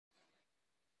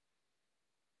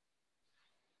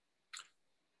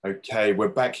Okay, we're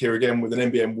back here again with an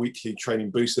NBN Weekly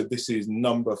Training Booster. This is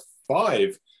number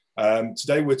 5.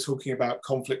 Today we're talking about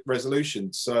conflict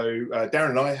resolution. So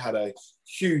Darren and I had a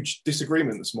huge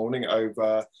disagreement this morning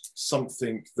over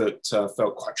something that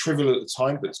felt quite trivial at the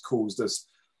time, but it's caused us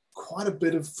quite a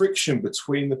bit of friction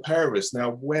between the pair of us.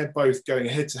 Now we're both going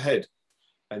head to head,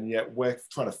 and yet we're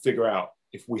trying to figure out,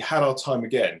 if we had our time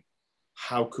again,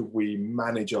 how could we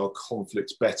manage our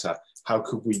conflicts better? How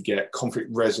could we get conflict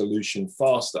resolution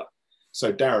faster?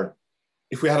 So Darren,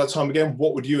 if we had our time again,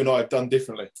 what would you and I have done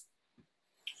differently?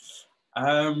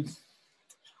 I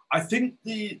think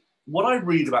what I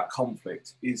read about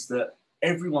conflict is that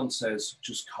everyone says,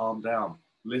 just calm down,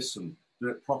 listen, do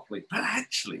it properly. But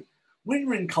actually, when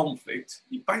you're in conflict,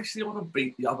 you basically want to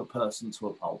beat the other person to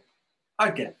a pulp.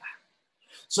 I get that.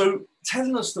 So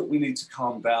telling us that we need to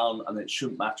calm down and it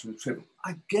shouldn't matter and trivial,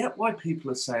 I get why people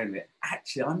are saying it.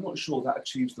 Actually, I'm not sure that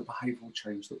achieves the behavioural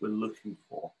change that we're looking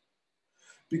for.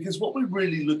 Because what we're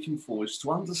really looking for is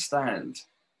to understand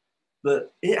that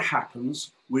it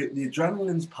happens, the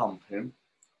adrenaline's pumping,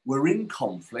 we're in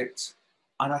conflict,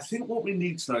 and I think what we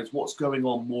need to know is what's going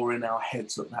on more in our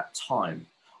heads at that time.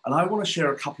 And I want to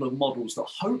share a couple of models that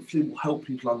hopefully will help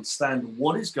people understand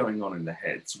what is going on in their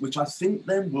heads, which I think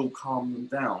then will calm them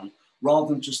down,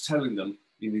 rather than just telling them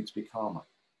you need to be calmer.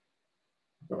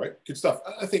 All right, good stuff.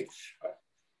 I think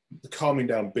the calming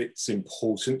down bit's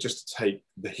important, just to take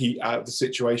the heat out of the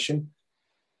situation.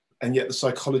 And yet the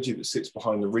psychology that sits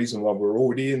behind the reason why we're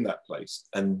already in that place,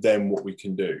 and then what we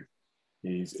can do,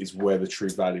 is where the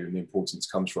true value and the importance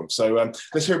comes from. So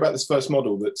let's hear about this first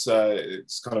model that's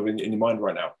it's kind of in your mind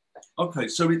right now. Okay,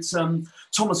 so it's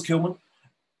Thomas Kilmann.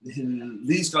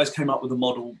 These guys came up with a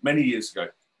model many years ago,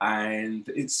 and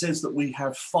it says that we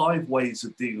have 5 ways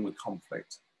of dealing with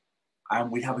conflict,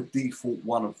 and we have a default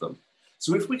one of them.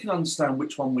 So if we can understand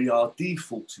which one we are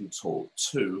defaulting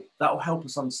to, that will help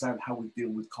us understand how we deal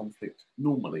with conflict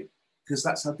normally, because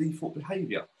that's our default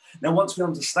behavior. Now, once we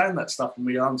understand that stuff and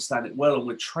we understand it well and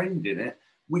we're trained in it,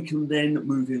 we can then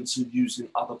move into using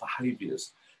other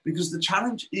behaviors. Because the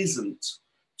challenge isn't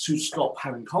to stop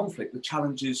having conflict. The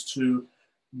challenge is to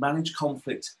manage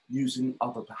conflict using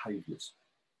other behaviors.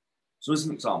 So as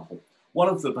an example, one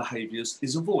of the behaviors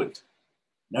is avoid.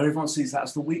 Now, everyone sees that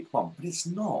as the weak one, but it's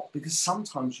not, because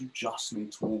sometimes you just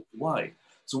need to walk away.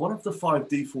 So one of the 5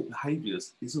 default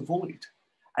behaviors is avoid.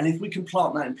 And if we can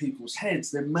plant that in people's heads,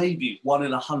 then maybe 1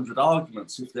 in 100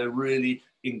 arguments, if they're really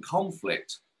in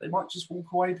conflict, they might just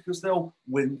walk away because they'll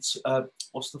win,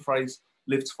 what's the phrase,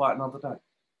 live to fight another day.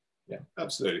 Yeah,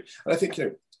 absolutely. And I think,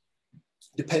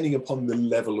 depending upon the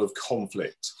level of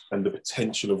conflict and the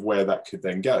potential of where that could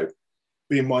then go,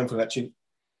 being mindful and actually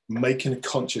making a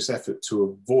conscious effort to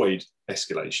avoid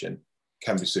escalation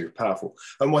can be super powerful.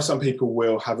 And why some people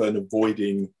will have an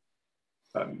avoiding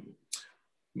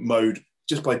mode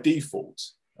just by default,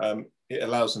 it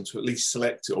allows them to at least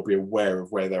select it or be aware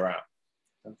of where they're at.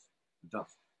 It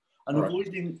does. And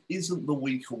avoiding isn't the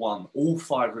weaker one. All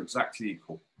 5 are exactly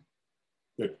equal.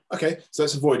 Good. Okay, so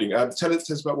that's avoiding. Tell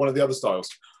us about one of the other styles.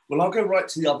 Well, I'll go right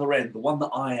to the other end, the one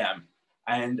that I am.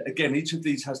 And again, each of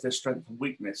these has their strength and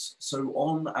weakness. So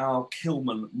on our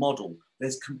Kilmann model,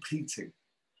 there's competing.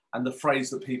 And the phrase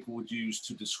that people would use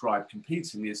to describe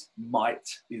competing is might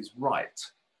is right.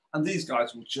 And these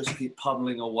guys will just keep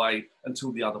pummeling away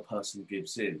until the other person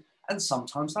gives in. And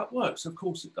sometimes that works, of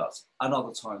course it does. And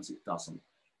other times it doesn't.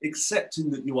 Accepting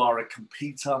that you are a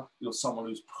competitor, you're someone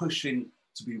who's pushing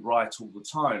to be right all the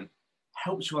time,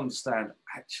 helps you understand,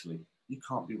 actually, you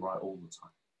can't be right all the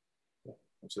time. Yeah,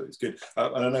 absolutely, it's good.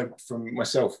 And I know from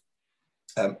myself,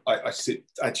 I sit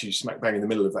actually smack bang in the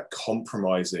middle of that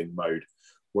compromising mode.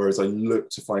 Whereas I look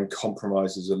to find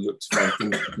compromises, I look to find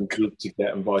things that can give to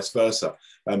get, and vice versa.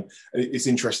 It's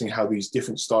interesting how these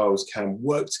different styles can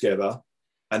work together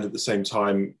and at the same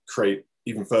time create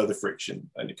even further friction.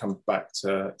 And it comes back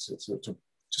to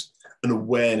just an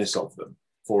awareness of them.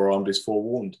 Forearmed is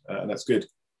forewarned, and that's good.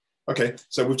 Okay,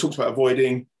 so we've talked about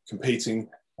avoiding, competing,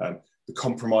 the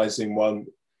compromising one,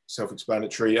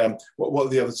 self-explanatory. What are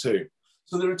the other 2?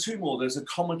 So there are 2 more. There's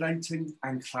accommodating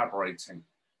and collaborating.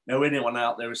 Now, anyone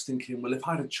out there is thinking, well, if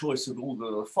I had a choice of all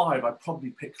the 5, I'd probably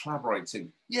pick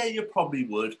collaborating. Yeah, you probably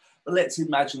would. But let's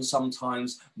imagine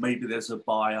sometimes maybe there's a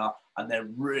buyer and they're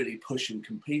really pushing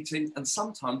competing. And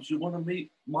sometimes you want to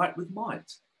meet might with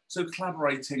might. So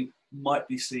collaborating might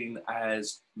be seen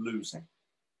as losing.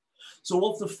 So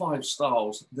of the 5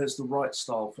 styles, there's the right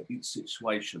style for each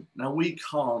situation. Now, we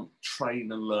can't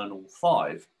train and learn all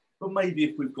 5, but maybe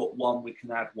if we've got 1, we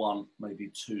can add 1, maybe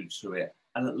 2 to it.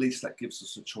 And at least that gives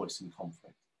us a choice in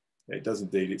conflict. It does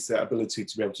indeed. It's that ability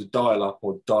to be able to dial up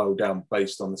or dial down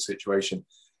based on the situation.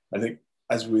 I think,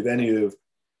 as with any of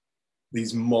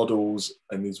these models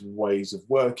and these ways of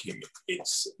working,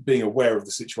 it's being aware of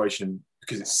the situation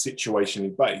because it's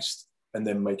situationally based, and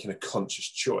then making a conscious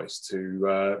choice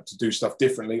to do stuff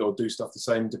differently or do stuff the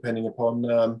same depending upon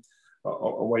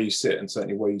where you sit, and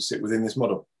certainly where you sit within this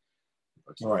model.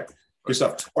 All right, good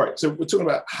stuff. All right, so we're talking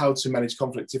about how to manage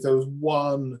conflict. If there was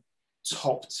one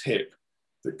top tip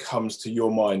that comes to your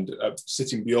mind,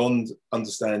 sitting beyond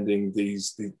understanding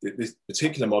this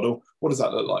particular model, what does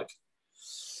that look like?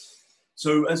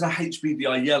 So as a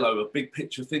HBDI yellow, a big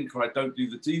picture thinker, I don't do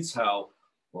the detail,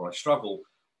 or I struggle.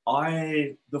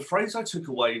 The phrase I took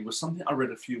away was something I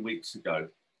read a few weeks ago,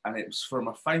 and it was from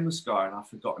a famous guy, and I've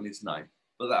forgotten his name,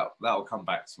 but that'll come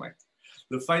back to me.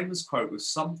 The famous quote was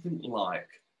something like,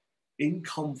 in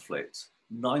conflict,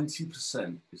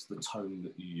 90% is the tone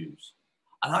that you use.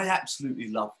 And I absolutely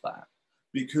love that,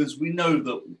 because we know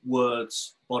that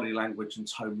words, body language, and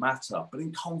tone matter, but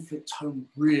in conflict, tone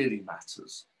really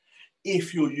matters.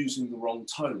 If you're using the wrong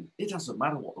tone, it doesn't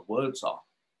matter what the words are.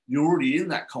 You're already in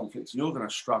that conflict and you're going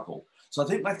to struggle. So I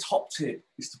think my top tip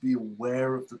is to be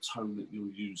aware of the tone that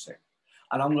you're using.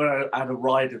 And I'm going to add a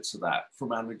rider to that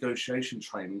from our negotiation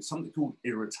training, something called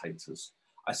irritators.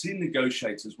 I see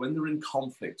negotiators, when they're in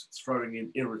conflict, throwing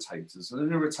in irritators. And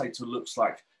an irritator looks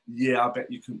like, yeah, I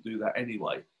bet you couldn't do that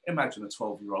anyway. Imagine a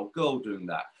 12-year-old girl doing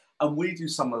that. And we do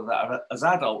some of that as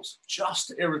adults just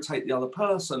to irritate the other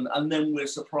person, and then we're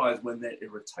surprised when they're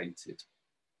irritated.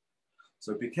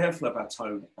 So be careful of our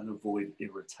tone and avoid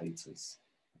irritators.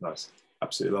 Nice.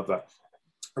 Absolutely love that.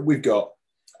 And we've got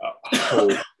a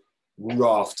whole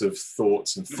raft of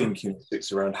thoughts and thinking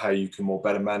sticks around how you can more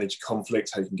better manage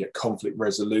conflict, how you can get conflict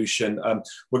resolution.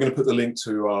 We're going to put the link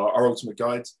to our ultimate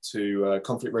guide to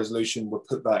conflict resolution. We'll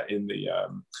put that in the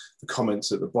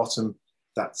comments at the bottom.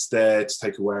 That's there to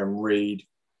take away and read.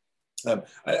 And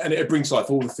it brings to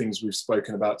life all the things we've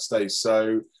spoken about today.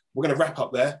 So we're going to wrap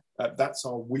up there. That's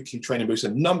our weekly training booster,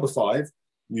 number 5,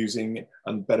 using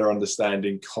and better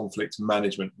understanding conflict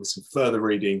management, with some further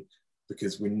reading,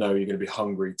 because we know you're going to be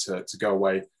hungry to go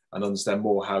away and understand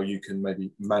more how you can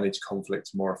maybe manage conflict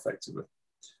more effectively.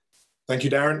 Thank you,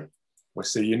 Darren. We'll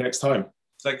see you next time.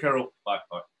 Take care all. Bye.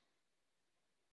 Bye.